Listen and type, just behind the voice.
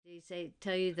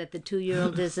tell you that the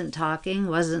 2-year-old wasn't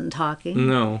talking?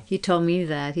 No. He told me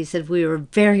that. He said we were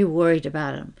very worried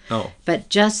about him. Oh. But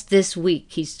just this week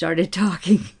he started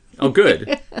talking. Oh,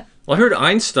 good. Well, I heard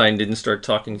Einstein didn't start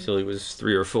talking until he was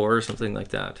 3 or 4 or something like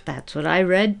that. That's what I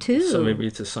read too. So maybe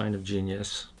it's a sign of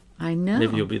genius. I know.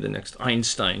 Maybe you'll be the next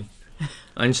Einstein.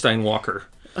 Einstein Walker.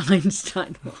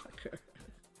 Einstein Walker.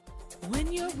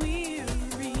 When you're weary,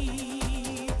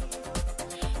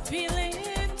 feeling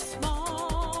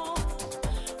small,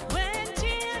 when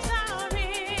tears are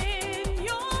in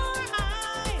your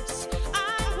eyes,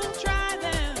 I will dry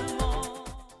them all.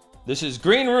 This is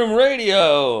Green Room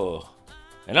Radio,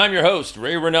 and I'm your host,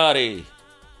 Ray Renati.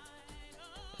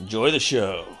 Enjoy the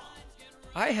show.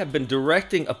 I have been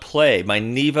directing a play by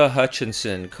Neva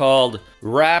Hutchinson called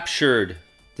Raptured,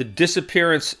 The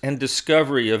Disappearance and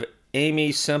Discovery of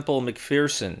Aimee Semple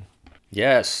McPherson.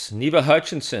 Yes, Neva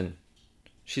Hutchinson.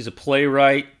 She's a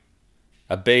playwright,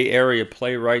 a Bay Area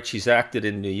playwright. She's acted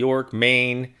in New York,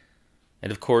 Maine,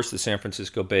 and of course the San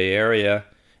Francisco Bay Area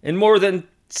in more than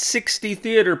 60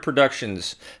 theater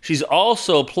productions. She's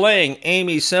also playing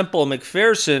Aimee Semple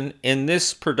McPherson in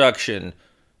this production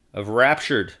of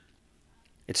Raptured.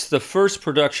 It's the first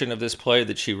production of this play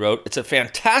that she wrote. It's a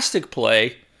fantastic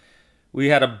play. We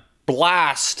had a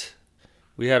blast.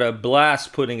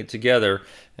 Putting it together.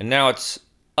 And now it's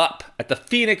up at the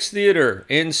Phoenix Theater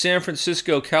in San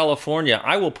Francisco, California.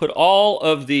 I will put all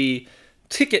of the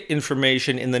ticket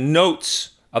information in the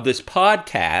notes of this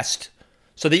podcast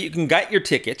so that you can get your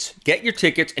tickets,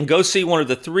 and go see one of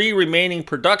the 3 remaining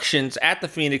productions at the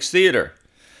Phoenix Theater.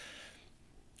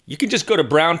 You can just go to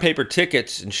Brown Paper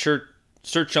Tickets and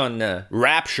search on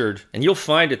Raptured, and you'll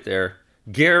find it there.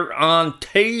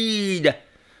 Guaranteed.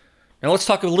 Now let's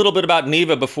talk a little bit about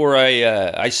Neva before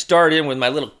I start in with my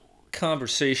little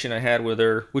conversation I had with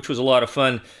her, which was a lot of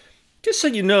fun. Just so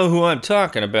you know who I'm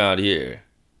talking about here.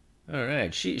 All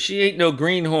right, she ain't no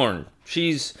greenhorn.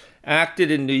 She's acted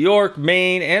in New York,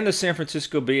 Maine, and the San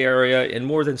Francisco Bay Area in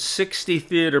more than 60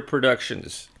 theater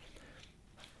productions.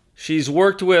 She's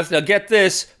worked with, now get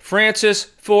this, Francis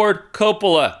Ford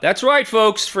Coppola. That's right,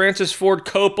 folks, Francis Ford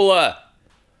Coppola.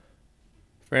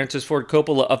 Francis Ford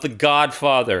Coppola of The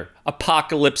Godfather,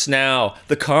 Apocalypse Now,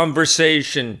 The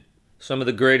Conversation, some of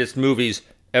the greatest movies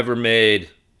ever made.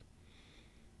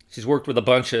 She's worked with a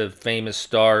bunch of famous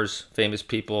stars, famous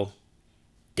people.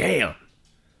 Damn.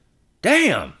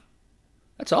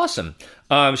 That's awesome.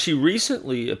 She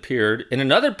recently appeared in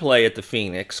another play at the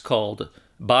Phoenix called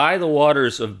By the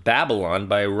Waters of Babylon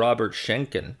by Robert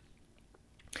Schenken.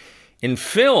 In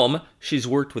film, she's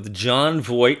worked with Jon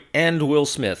Voight and Will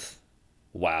Smith.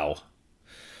 Wow.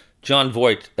 Jon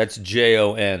Voight, that's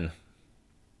Jon.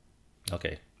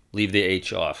 Okay, leave the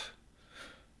H off.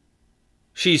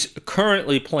 She's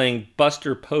currently playing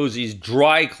Buster Posey's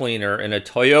dry cleaner in a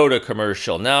Toyota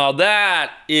commercial. Now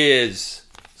that is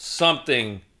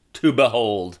something to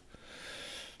behold.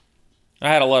 I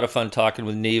had a lot of fun talking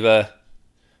with Neva.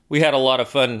 We had a lot of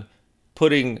fun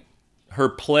putting her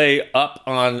play up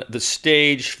on the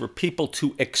stage for people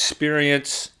to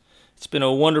experience. It's been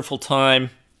a wonderful time.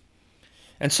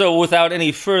 And so without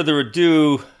any further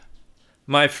ado,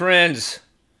 my friends,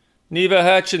 Neva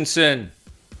Hutchinson.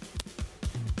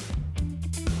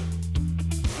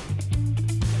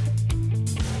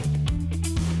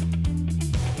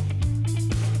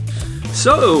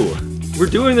 So, we're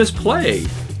doing this play.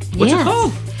 What's it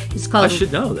called? It's called... I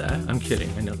should know that. I'm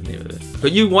kidding. I know the name of it.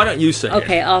 But why don't you say it?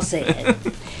 Okay, I'll say it.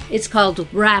 It's called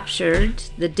Raptured,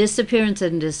 The Disappearance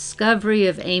and Discovery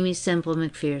of Aimee Semple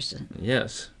McPherson.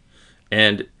 Yes.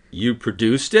 And you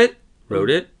produced it,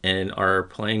 wrote it, and are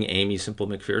playing Aimee Semple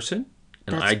McPherson.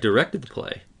 And I directed the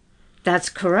play. That's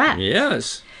correct.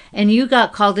 Yes. And you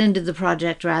got called into the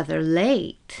project rather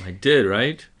late. I did,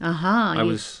 right? Uh-huh. I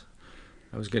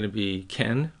was going to be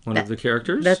Ken, one of the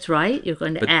characters. That's right. You're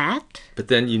going to act. But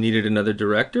then you needed another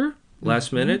director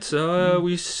last minute, so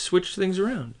we switched things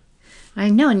around. I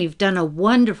know, and you've done a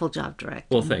wonderful job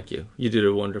directing. Well, thank you. You did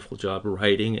a wonderful job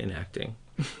writing and acting.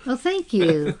 Well, thank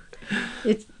you.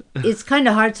 It's kind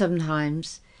of hard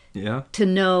sometimes to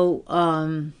know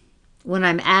when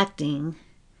I'm acting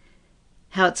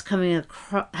how it's coming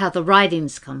across, how the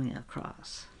writing's coming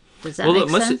across. Does that make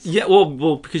sense? Yeah,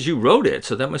 well, because you wrote it,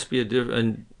 so that must be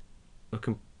a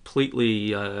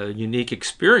completely unique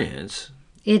experience.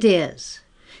 It is.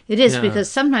 It is, because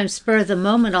sometimes spur of the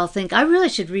moment I'll think, I really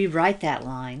should rewrite that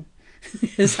line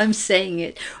as I'm saying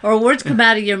it. Or words come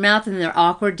out of your mouth and they're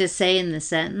awkward to say in the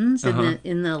sentence,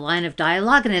 in the line of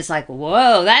dialogue, and it's like,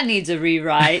 whoa, that needs a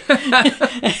rewrite.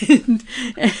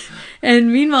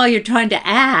 and meanwhile, you're trying to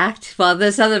act while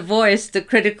this other voice, the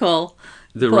critical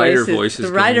The writer voices.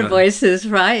 The writer coming on. voices,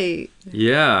 right.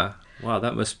 Yeah. Wow,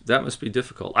 that must be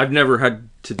difficult. I've never had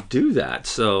to do that,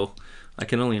 so I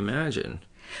can only imagine.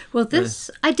 Well,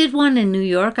 I did one in New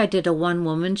York. I did a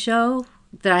one-woman show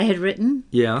that I had written.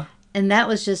 Yeah. And that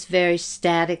was just very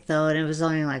static, though, and it was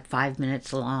only like 5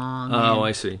 minutes long. Oh,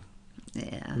 I see.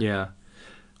 Yeah. Yeah.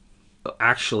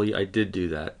 Actually, I did do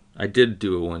that. I did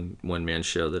do a one-man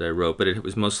show that I wrote, but it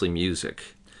was mostly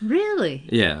music. Really?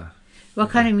 Yeah. What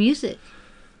kind of music?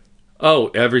 Oh,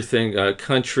 everything.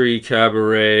 Country,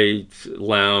 cabaret,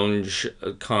 lounge,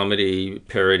 comedy,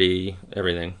 parody,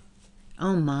 everything.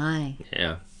 Oh, my.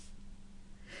 Yeah.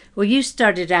 Well, you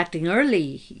started acting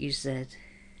early, you said.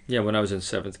 Yeah, when I was in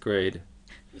 7th grade.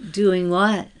 Doing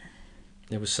what?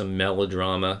 There was some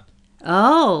melodrama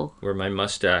Oh. where my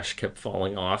mustache kept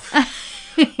falling off.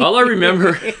 All I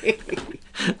remember...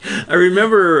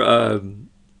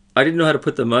 I didn't know how to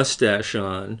put the mustache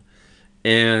on.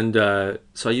 And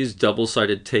so I used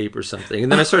double-sided tape or something.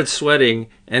 And then I started sweating.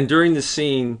 And during the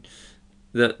scene,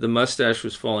 the mustache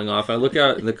was falling off. I look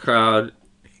out in the crowd,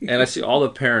 and I see all the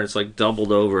parents like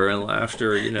doubled over in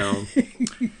laughter, you know.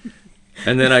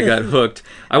 And then I got hooked.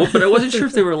 But I wasn't sure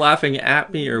if they were laughing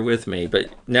at me or with me. But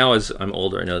now as I'm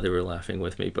older, I know they were laughing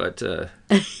with me. But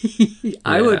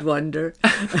I would wonder.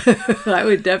 I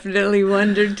would definitely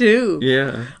wonder, too.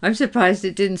 yeah. I'm surprised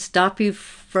it didn't stop you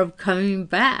from coming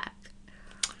back.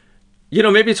 You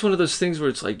know, maybe it's one of those things where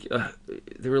it's like,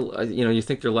 they were, you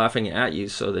think they're laughing at you,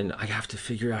 so then I have to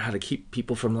figure out how to keep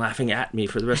people from laughing at me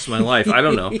for the rest of my life. I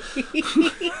don't know.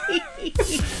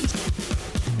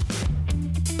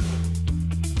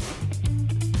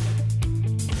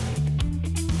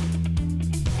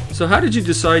 So how did you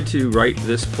decide to write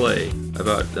this play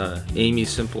about Aimee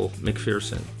Semple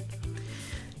McPherson?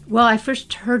 Well, I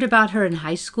first heard about her in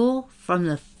high school from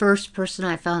the first person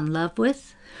I fell in love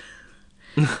with.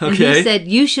 Okay. And he said,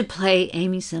 you should play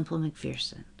Aimee Semple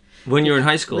McPherson. When you were in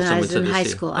high school, When I someone was said in this high to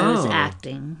you. school, I was Oh.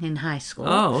 acting in high school.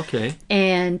 Oh, okay.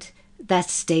 And that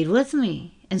stayed with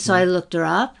me. And so I looked her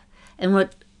up. And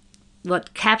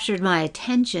what captured my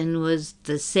attention was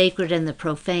the sacred and the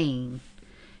profane.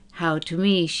 How, to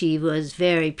me, she was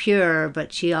very pure,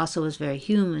 but she also was very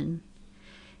human.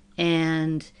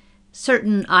 And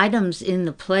certain items in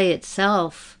the play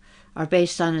itself are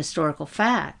based on historical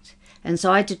fact. And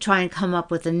so I had to try and come up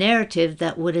with a narrative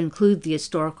that would include the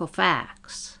historical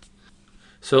facts.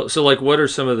 So like, what are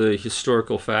some of the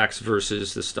historical facts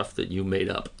versus the stuff that you made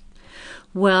up?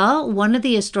 Well, one of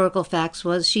the historical facts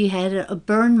was she had a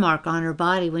burn mark on her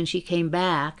body when she came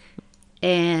back.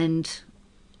 And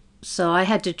so I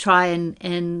had to try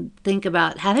and think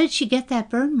about, how did she get that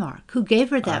burn mark? Who gave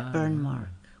her that burn mark?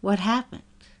 What happened?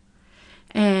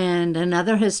 And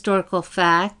another historical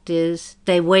fact is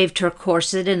they waved her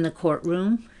corset in the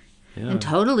courtroom and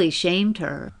totally shamed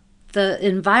her. The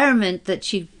environment that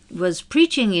she was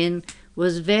preaching in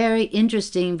was very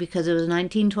interesting because it was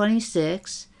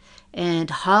 1926 and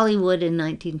Hollywood in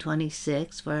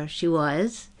 1926 where she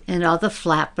was, and all the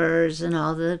flappers and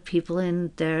all the people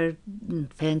in their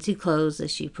fancy clothes,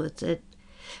 as she puts it.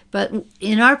 But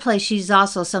in our play, she's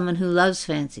also someone who loves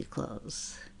fancy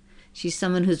clothes. She's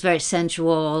someone who's very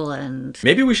sensual and...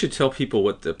 Maybe we should tell people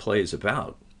what the play is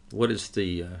about. What is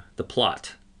the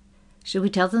plot? Should we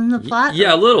tell them the plot?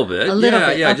 Yeah, a little bit. A little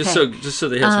bit, Yeah, okay. just so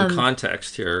they have some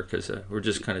context here, because we're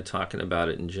just kind of talking about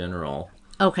it in general.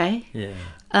 Okay. Yeah.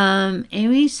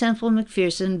 Aimee Semple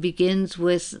McPherson begins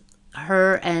with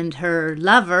her and her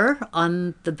lover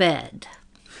on the bed.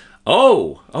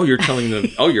 Oh, you're telling them.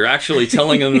 Oh, you're actually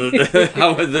telling them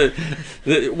how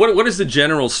what is the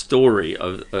general story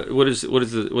of what is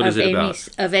it about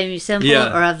Of Aimee Semple,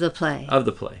 Yeah. or of the play? of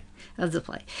the play? Of the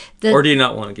play. Or do you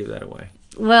not want to give that away?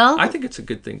 Well, I think it's a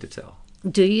good thing to tell.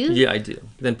 do you? Yeah, I do.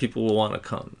 Then people will want to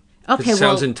come. Okay, It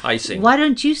sounds well, enticing. Why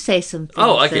don't you say something?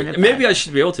 Oh, I can. Maybe I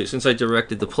should be able to, since I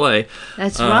directed the play.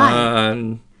 That's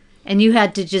right. And you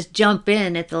had to just jump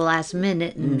in at the last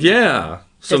minute and Yeah.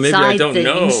 So maybe I decide don't things.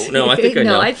 know. No, I think I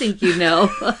know. No, I think you know.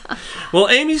 Well,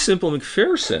 Aimee Semple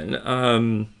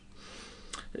McPherson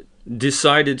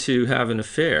decided to have an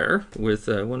affair with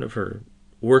one of her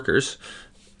workers,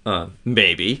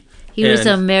 maybe. He was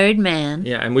a And- married man.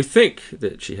 Yeah, and we think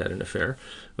that she had an affair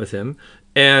with him.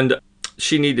 And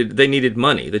they needed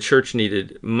money. The church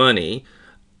needed money.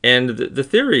 And the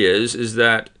theory is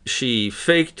that she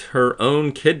faked her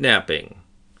own kidnapping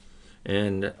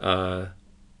and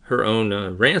her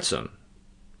own ransom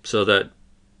so that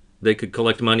they could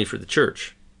collect money for the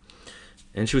church.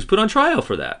 And she was put on trial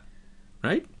for that,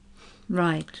 right?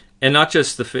 Right. And not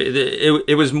just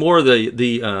it was more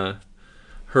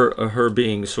her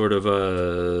being sort of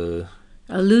a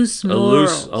A loose a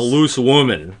morals. loose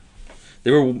woman.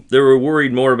 They were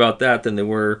worried more about that than they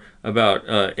were about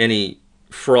any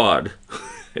fraud,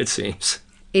 it seems,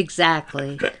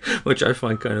 Exactly. which I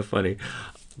find kind of funny.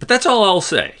 But that's all I'll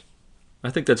say. I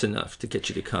think that's enough to get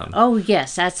you to come. Oh,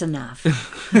 yes, that's enough.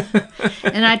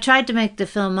 And I tried to make the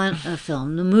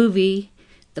the movie,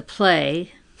 the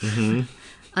play,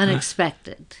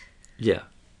 unexpected. Yeah.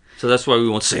 So that's why we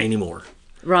won't say any more.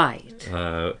 Right.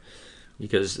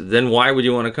 Because then why would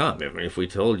you want to come? I mean, if we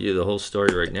told you the whole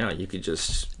story right now, you could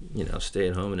just, stay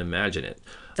at home and imagine it.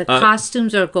 The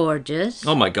costumes are gorgeous.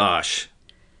 Oh my gosh.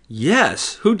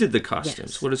 Yes. Who did the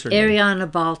costumes? Yes. What is her name? Ariana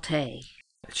Balte.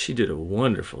 She did a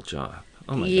wonderful job.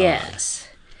 Oh my Yes.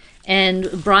 And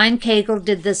Brian Cagle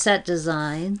did the set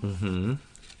design. Mm-hmm.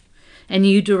 And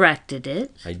you directed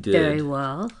it. I did. Very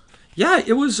well. Yeah,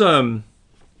 it was a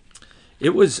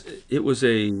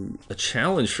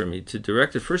challenge for me to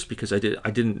direct at first because I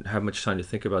didn't have much time to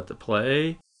think about the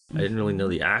play. I didn't really know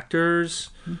the actors.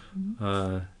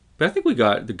 But I think we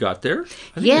got there.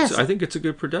 Yes. I think it's a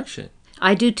good production.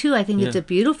 I do too. I think Yeah. it's a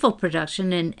beautiful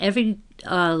production, and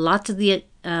lots of the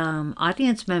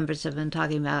audience members have been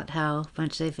talking about how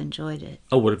much they've enjoyed it.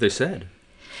 Oh, what have they said?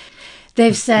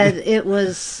 They've said it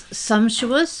was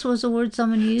sumptuous, was a word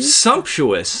someone used.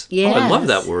 Sumptuous. Yes. Oh, I love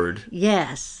that word.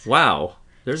 Yes. Wow.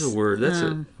 There's a word. That's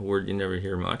a word you never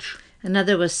hear much.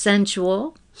 Another was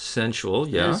sensual. Sensual,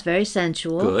 It yeah. was very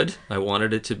sensual. Good. I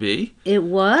wanted it to be. It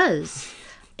was.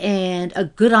 And a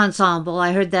good ensemble.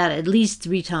 I heard that at least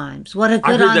 3 times. What a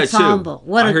good heard that too. ensemble.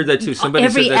 I heard that too. Somebody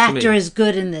every said that to me. actor is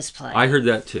good in this play. I heard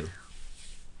that too.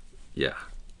 Yeah.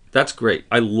 That's great.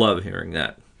 I love hearing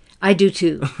that. I do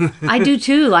too. I do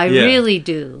too. I Yeah. really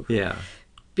do. Yeah.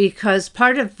 Because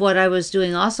part of what I was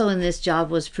doing also in this job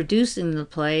was producing the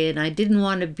play, and I didn't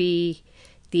want to be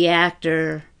the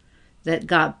actor that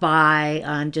got by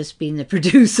on just being the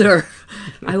producer.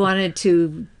 I wanted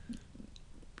to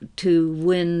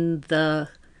win the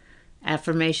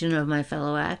affirmation of my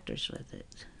fellow actors with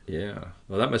it. Yeah.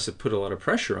 Well, that must have put a lot of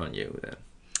pressure on you then.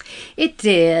 It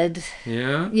did.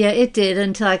 Yeah? Yeah, it did,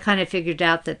 until I kind of figured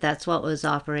out that that's what was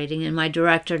operating, and my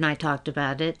director and I talked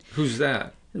about it. Who's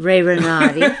that? Ray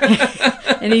Renati.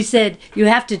 And he said, you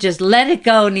have to just let it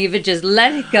go, Neva, just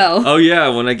let it go. Oh, yeah,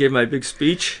 when I gave my big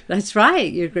speech. That's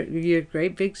right. Your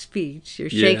great big speech, your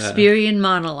Yeah. Shakespearean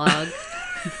monologue.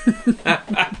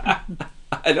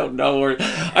 I don't know.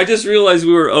 I just realized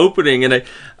we were opening, and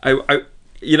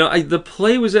the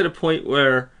play was at a point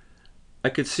where I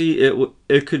could see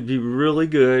it could be really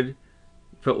good,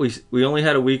 but we only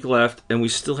had a week left, and we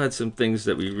still had some things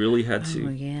that we really had Oh,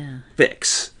 to yeah.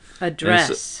 fix.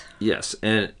 Address. Yes,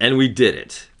 and we did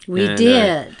it. We And,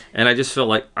 did. and I just felt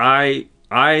like I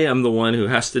am the one who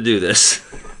has to do this.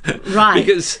 Right.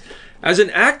 Because as an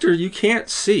actor, you can't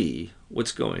see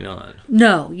what's going on.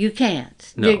 No, you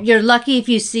can't. No. You're lucky if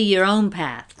you see your own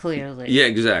path clearly. Yeah,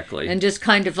 exactly. And just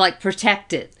kind of like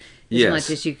protect it as Yes. much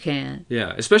as you can.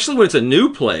 Yeah, especially when it's a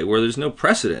new play where there's no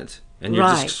precedent and you're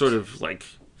Right. just sort of like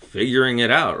figuring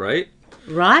it out, right?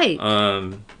 Right.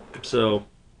 So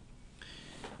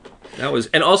that was,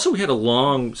 and also we had a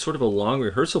long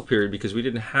rehearsal period because we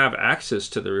didn't have access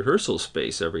to the rehearsal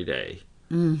space every day.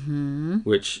 Mm-hmm.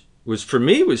 Which was, for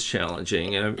me, was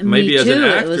challenging, and maybe as an too, it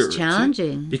actor was too,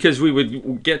 challenging. because we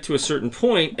would get to a certain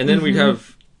point and then we'd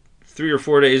have 3 or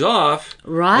 4 days off.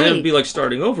 Right. And then it'd be like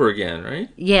starting over again, right?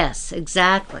 Yes,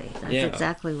 exactly. That's Yeah.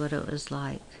 exactly what it was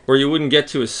like. Or you wouldn't get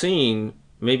to a scene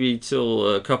maybe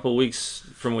till a couple weeks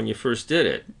from when you first did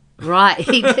it. Right.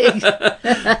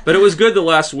 But it was good the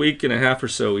last week and a half or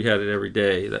so we had it every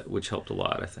day, which helped a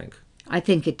lot, I think. I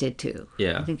think it did too.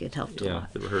 Yeah. I think it helped a Yeah,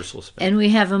 lot. the rehearsal space. And we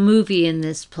have a movie in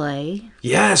this play.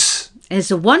 Yes! And it's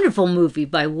a wonderful movie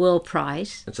by Will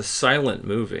Price. It's a silent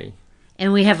movie.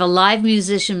 And we have a live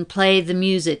musician play the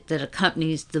music that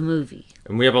accompanies the movie.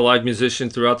 And we have a live musician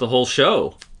throughout the whole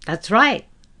show. That's right.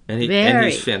 And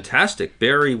Barry. he's fantastic.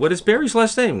 Barry, what is Barry's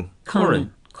last name?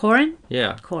 Corin. Corin?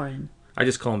 Yeah. Corin. I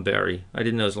just call him Barry. I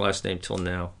didn't know his last name till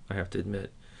now, I have to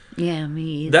admit. Yeah, me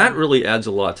either. That really adds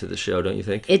a lot to the show, don't you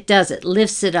think? It does. It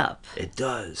lifts it up. It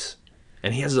does.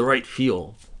 And he has the right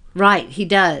feel. Right, he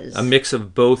does. A mix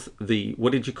of both the,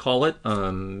 what did you call it?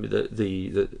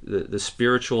 The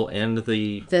spiritual and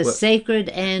the sacred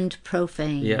and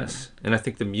profane. Yes. And I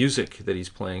think the music that he's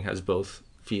playing has both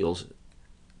feels,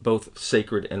 both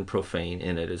sacred and profane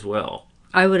in it as well.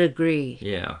 I would agree.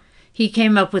 Yeah. He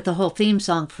came up with the whole theme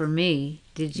song for me.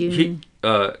 Did you?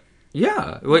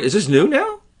 Yeah. Wait, is this new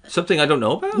now? Something I don't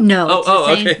know about? No. It's the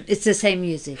same, okay. It's the same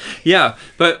music. Yeah,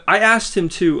 but I asked him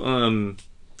to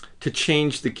to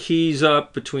change the keys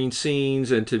up between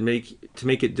scenes and to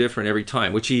make it different every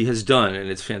time, which he has done, and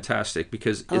it's fantastic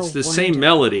because it's the same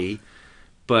melody,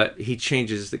 but he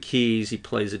changes the keys. He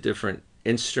plays a different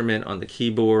instrument on the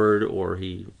keyboard, or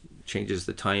he changes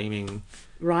the timing.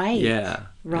 Right. Yeah.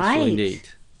 Right. It's really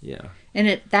neat. Yeah.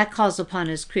 And that calls upon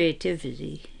his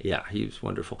creativity. Yeah, he was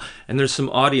wonderful. And there's some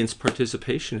audience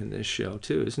participation in this show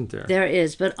too, isn't there? There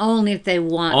is, but only if they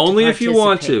want Only to if you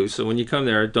want to. So when you come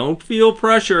there, don't feel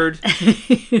pressured.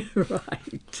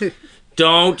 Right.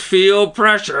 Don't feel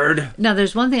pressured. Now,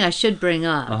 there's one thing I should bring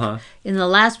up. Uh-huh. In the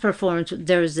last performance,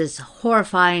 there was this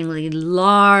horrifyingly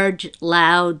large,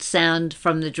 loud sound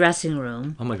from the dressing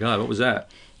room. Oh my God, what was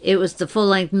that? It was the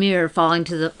full-length mirror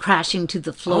crashing to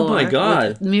the floor. Oh my God.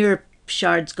 With mirror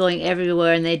shards going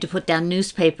everywhere, and they had to put down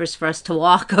newspapers for us to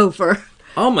walk over.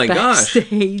 Oh my gosh.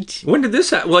 Backstage. When did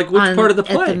this happen? Like, which part of the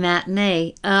play? At the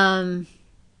matinee. I'm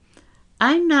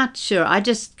not sure. I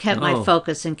just kept my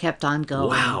focus and kept on going.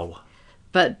 Wow.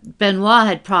 But Benoit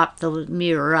had propped the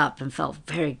mirror up and felt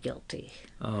very guilty.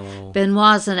 Oh.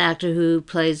 Benoit's an actor who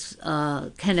plays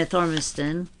Kenneth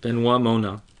Ormiston. Benoit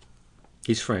Mona.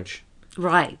 He's French.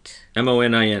 Right.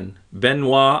 Monin.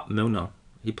 Benoit Mona.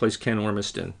 He plays Ken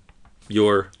Ormiston.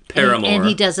 Your paramour. And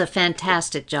he does a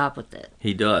fantastic job with it.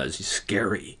 He does. He's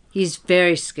scary. He's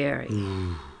very scary.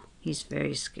 He's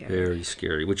very scary. Very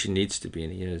scary, which he needs to be,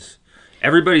 and he is.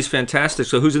 Everybody's fantastic.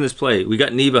 So who's in this play? We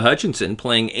got Neva Hutchinson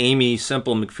playing Amy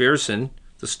Semple McPherson,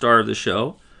 the star of the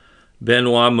show.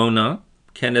 Benoit Mona,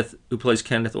 who plays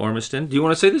Kenneth Ormiston. Do you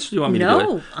want to say this, or do you want me to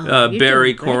do it?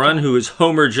 Barry Coron, who is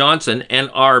Homer Johnson and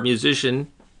our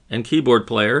musician and keyboard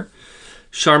player.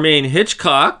 Charmaine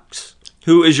Hitchcock,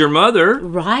 who is your mother.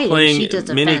 Right, playing she does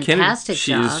a Minnie fantastic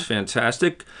She job. is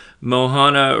fantastic.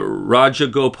 Mohana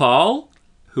Rajagopal,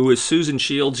 who is Susan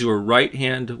Shields, your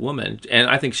right-hand woman. And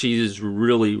I think she is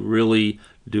really, really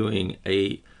doing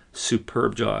a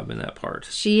superb job in that part.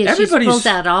 She is. She's pulled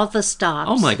out all the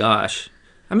stops. Oh, my gosh.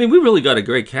 I mean, we really got a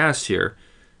great cast here.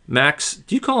 Max,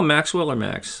 do you call him Maxwell or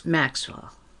Max?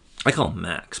 Maxwell. I call him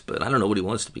Max, but I don't know what he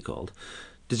wants to be called.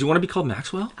 Does he want to be called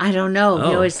Maxwell? I don't know. Oh.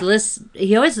 He always lists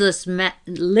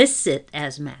it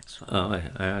as Maxwell. Oh,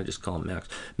 I just call him Max.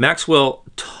 Maxwell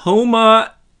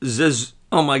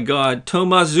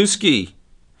Tomaszewski.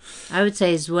 I would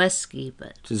say Zweski,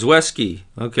 but... Zweski.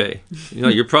 Okay.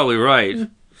 You're probably right.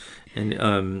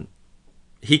 And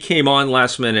he came on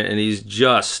last minute, and he's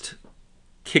just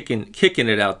kicking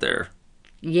it out there.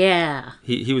 Yeah.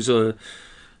 He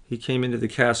came into the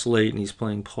cast late, and he's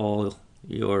playing Paul,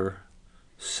 your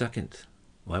second.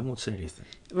 Well, I won't say anything.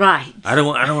 Right. I don't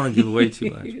want to give away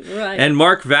too much. Right. And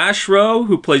Mark Vashro,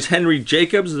 who plays Henry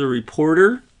Jacobs, the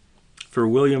reporter for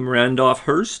William Randolph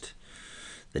Hearst,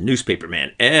 the newspaper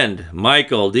man, and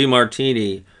Michael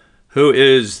DiMartini, who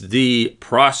is the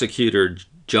prosecutor,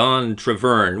 John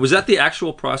Treverne. Was that the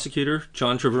actual prosecutor,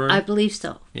 John Treverne? I believe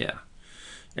so. Yeah.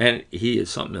 And he is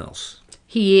something else.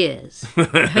 He is.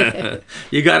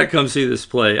 You got to come see this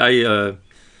play. I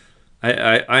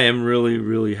am really,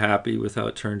 really happy with how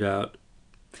it turned out.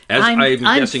 I'm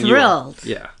guessing thrilled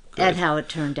you are. Yeah, at how it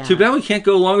turned out. Too bad we can't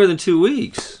go longer than 2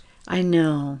 weeks. I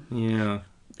know. Yeah.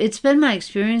 It's been my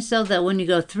experience, though, that when you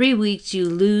go 3 weeks, you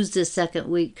lose the second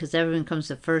week because everyone comes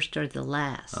the first or the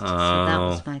last. So that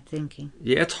was my thinking.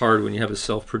 Yeah, it's hard when you have a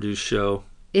self-produced show.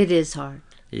 It is hard.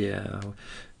 Yeah.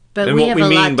 But And we what have we a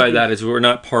lot mean by to that is we're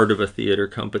not part of a theater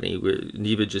company.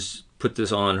 Neva just put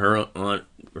this on her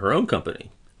own company.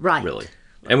 Right. Really.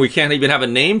 And we can't even have a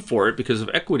name for it because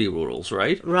of equity rules,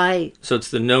 right? Right. So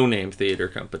it's the No Name Theater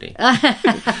Company.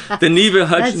 The Neva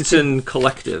Hutchinson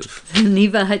Collective. The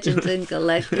Neva Hutchinson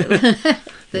Collective.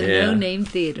 The No Name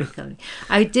Theater Company.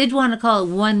 I did want to call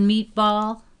it One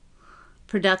Meatball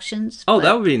Productions. Oh, but-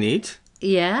 that would be neat.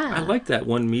 Yeah. I like that,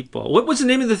 One Meatball. What was the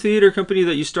name of the theater company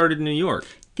that you started in New York?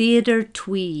 Theater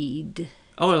Tweed.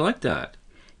 Oh, I like that.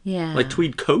 Yeah. Like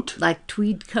tweed coat? Like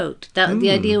tweed coat.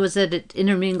 The idea was that it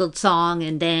intermingled song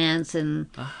and dance and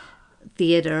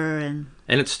theater and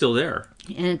it's still there.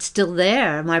 it's still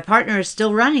there. My partner is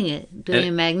still running it, doing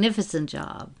a magnificent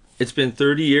job. It's been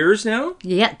 30 years now?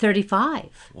 Yeah,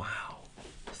 35. Wow.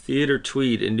 Theater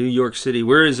Tweed in New York City.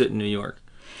 Where is it in New York?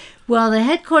 Well, the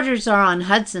headquarters are on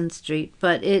Hudson Street,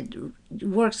 but it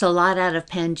works a lot out of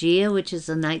Pangea, which is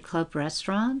a nightclub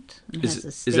restaurant. And has a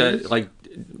Is stage. that like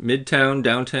Midtown,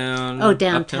 downtown? Oh,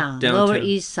 downtown. Uptown? Lower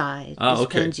East Side is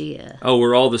Pangea. Oh,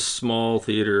 where all the small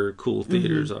theater, cool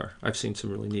theaters are. I've seen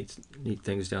some really neat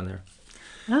things down there.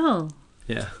 Oh.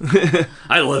 Yeah.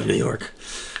 I love New York.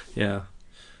 Yeah.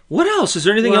 What else? Is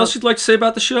there anything else you'd like to say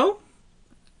about the show?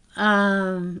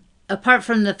 apart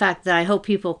from the fact that I hope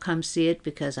people come see it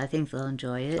because I think they'll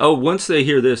enjoy it. Oh, once they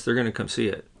hear this, they're going to come see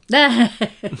it.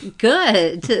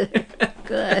 Good.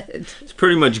 Good. It's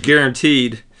pretty much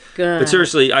guaranteed. Good. But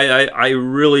seriously, I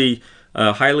really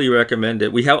highly recommend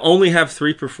it. We only have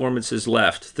 3 performances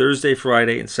left, Thursday,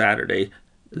 Friday, and Saturday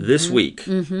this week,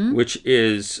 which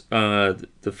is the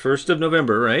 1st of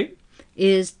November, right?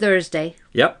 Is Thursday.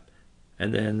 Yep.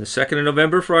 And then the 2nd of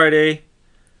November, Friday,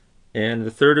 and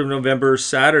the 3rd of November,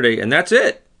 Saturday. And that's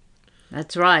it.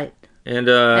 That's right. And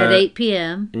At 8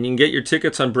 p.m. And you can get your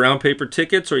tickets on Brown Paper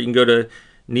Tickets, or you can go to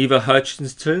Neva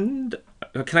Hutchinson.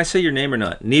 Can I say your name or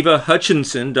not?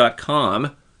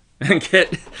 NevaHutchinson.com and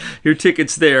get your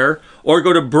tickets there. Or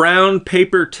go to Brown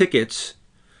Paper Tickets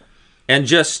and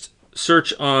just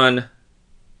search on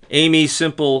Amy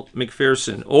Simple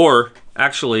McPherson. Or,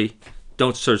 actually,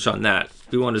 don't search on that.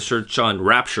 We want to search on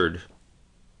Raptured.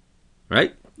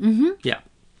 Right? Mm-hmm. Yeah.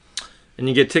 And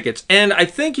you get tickets. And I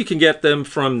think you can get them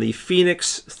from the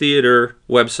Phoenix Theater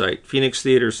website, Phoenix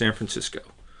Theater San Francisco.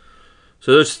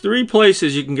 So there's 3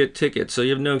 places you can get tickets, so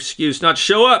you have no excuse not to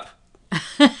show up.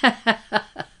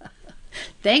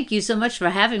 Thank you so much for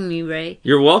having me, Ray.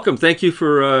 You're welcome. Thank you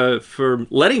for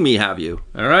letting me have you.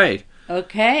 All right.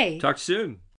 Okay. Talk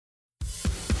soon.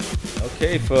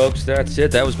 Okay, folks, that's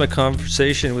it. That was my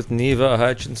conversation with Neva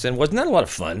Hutchinson. Wasn't that a lot of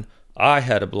fun? I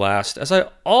had a blast, as I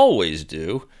always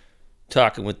do.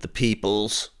 Talking with the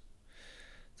peoples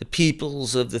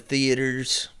of the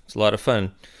theaters. It's a lot of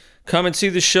fun. Come and see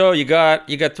the show. You got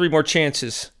 3 more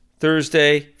chances.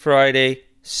 Thursday, Friday,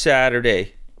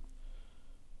 Saturday.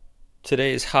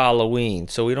 Today is Halloween,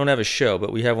 so we don't have a show,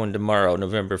 but we have one tomorrow,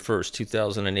 November 1st,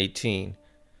 2018.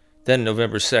 Then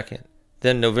November 2nd.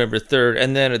 Then November 3rd,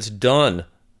 and then it's done.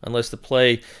 Unless the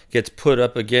play gets put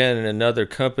up again in another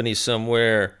company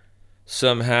somewhere,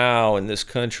 somehow in this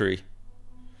country.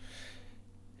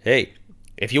 Hey,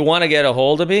 if you want to get a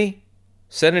hold of me,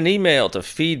 send an email to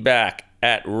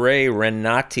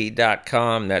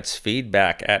feedback@rayrenati.com. That's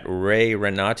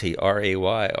feedback@rayrenati,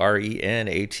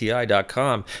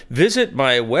 RayRenati.com. Visit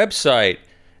my website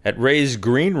at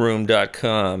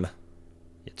raysgreenroom.com.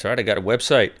 That's right, I got a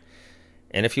website.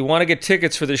 And if you want to get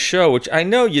tickets for this show, which I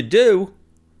know you do,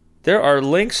 there are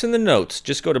links in the notes.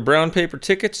 Just go to Brown Paper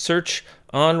Tickets, search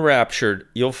on Raptured.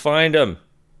 You'll find them.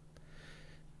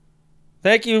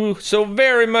 Thank you so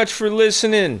very much for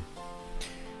listening.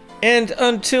 And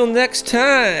until next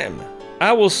time,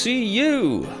 I will see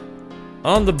you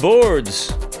on the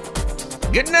boards.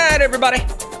 Good night, everybody.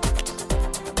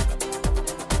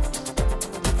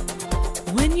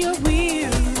 When you're weak.